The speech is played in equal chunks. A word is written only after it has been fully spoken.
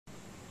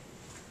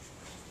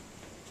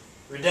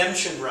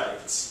Redemption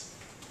rights.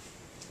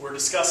 We're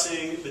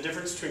discussing the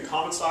difference between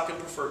common stock and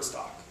preferred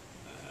stock.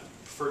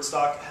 Preferred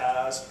stock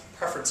has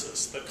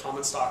preferences that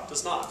common stock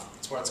does not.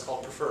 That's why it's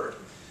called preferred.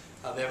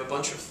 They have a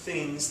bunch of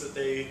things that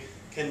they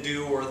can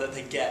do or that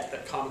they get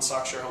that common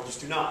stock shareholders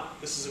do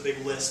not. This is a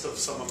big list of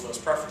some of those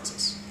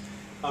preferences.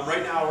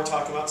 Right now we're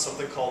talking about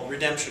something called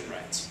redemption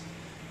rights.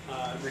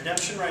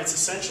 Redemption rights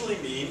essentially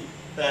mean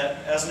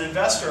that as an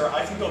investor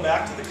I can go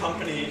back to the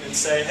company and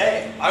say,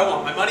 hey, I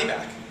want my money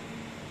back.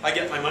 I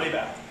get my money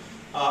back.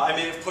 I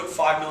may have put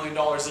 $5 million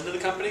into the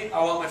company,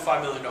 I want my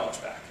 $5 million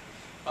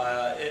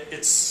back.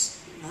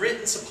 It's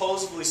written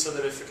supposedly so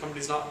that if the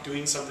company's not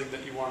doing something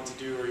that you want it to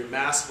do or you're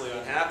massively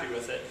unhappy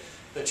with it,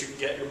 that you can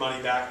get your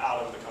money back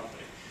out of the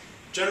company.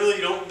 Generally,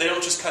 they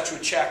don't just cut you a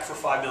check for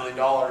 $5 million.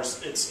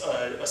 It's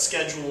a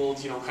scheduled,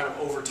 kind of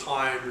over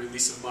time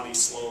release of money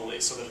slowly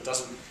so that it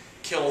doesn't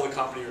kill the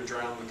company or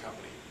drown the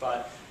company.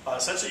 But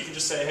essentially you can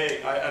just say,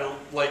 hey, I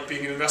don't like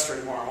being an investor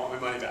anymore, I want my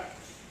money back.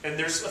 And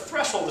there's a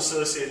threshold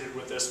associated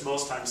with this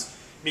most times,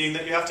 meaning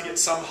that you have to get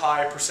some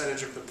high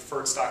percentage of the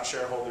preferred stock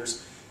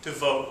shareholders to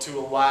vote to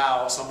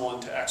allow someone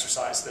to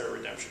exercise their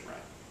redemption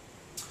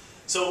right.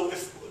 So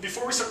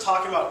before we start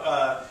talking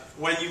about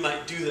when you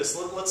might do this,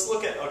 let's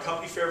look at a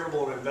company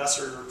favorable and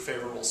investor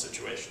favorable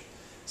situation.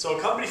 So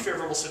a company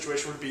favorable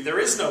situation would be there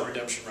is no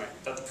redemption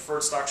right, that the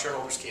preferred stock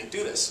shareholders can't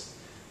do this.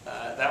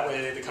 That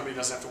way the company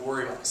doesn't have to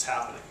worry about this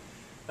happening.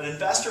 An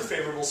investor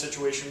favorable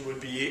situation would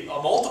be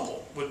a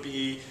multiple, would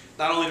be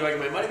not only do I get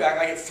my money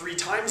back, I get 3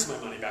 times my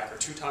money back or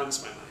 2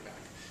 times my money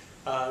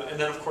back. And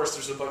then of course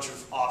there's a bunch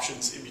of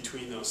options in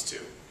between those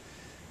two.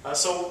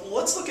 So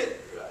let's look at,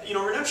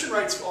 redemption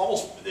rights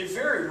they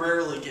very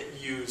rarely get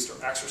used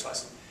or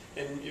exercised.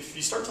 And if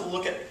you start to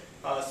look at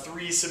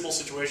 3 simple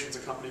situations a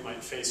company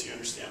might face, you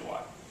understand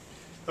why.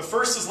 The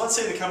first is, let's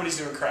say the company's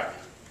doing crappy.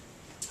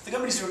 If the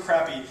company's doing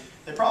crappy,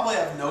 they probably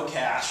have no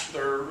cash,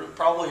 they're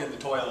probably in the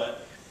toilet,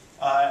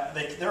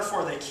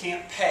 therefore they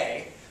can't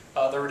pay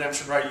the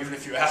redemption right even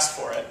if you ask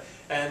for it.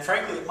 And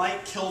frankly, it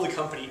might kill the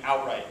company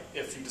outright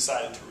if you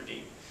decided to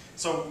redeem.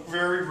 So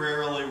very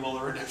rarely will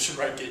a redemption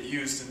right get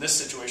used in this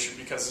situation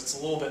because it's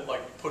a little bit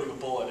like putting a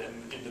bullet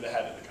into the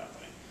head of the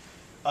company.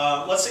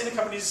 Let's say the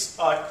company's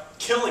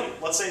killing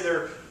it. Let's say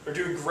they're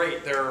doing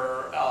great.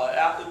 They're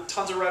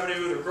tons of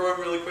revenue. They're growing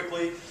really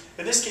quickly.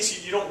 In this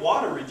case, you don't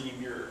want to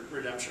redeem your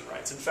redemption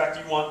rights. In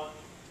fact, you want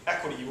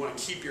equity. You want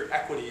to keep your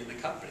equity in the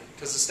company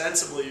because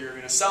ostensibly you're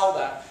going to sell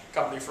that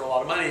company for a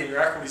lot of money and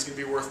your equity is going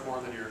to be worth more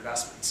than your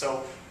investment.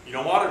 So you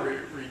don't want to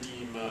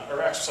redeem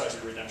or exercise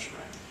your redemption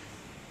right.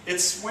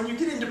 It's when you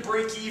get into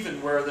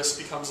break-even where this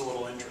becomes a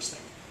little interesting.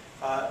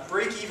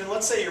 Break-even,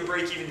 let's say you're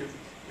break-even,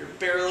 you're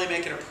barely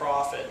making a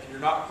profit and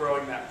you're not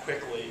growing that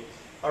quickly.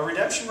 A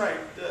redemption right,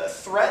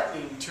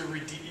 threatening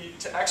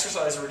to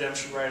exercise a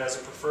redemption right as a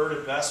preferred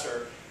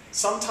investor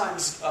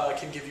sometimes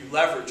can give you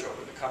leverage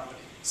over the company.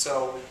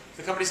 So if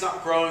the company's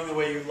not growing the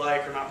way you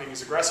like or not being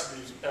as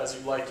aggressive as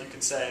you like, you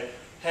can say,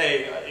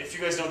 hey, if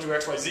you guys don't do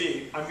X, Y,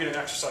 Z, I'm going to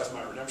exercise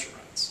my redemption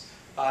rights.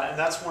 And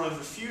that's one of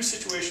the few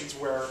situations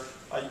where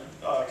an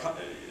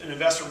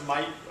investor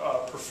might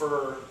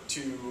prefer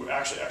to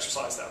actually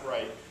exercise that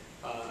right.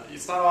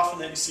 It's not often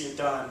that you see it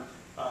done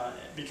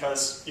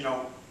because,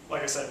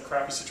 like I said,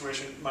 crappy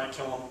situation might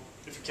kill them.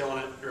 If you're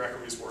killing it, your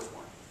equity is worth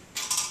more.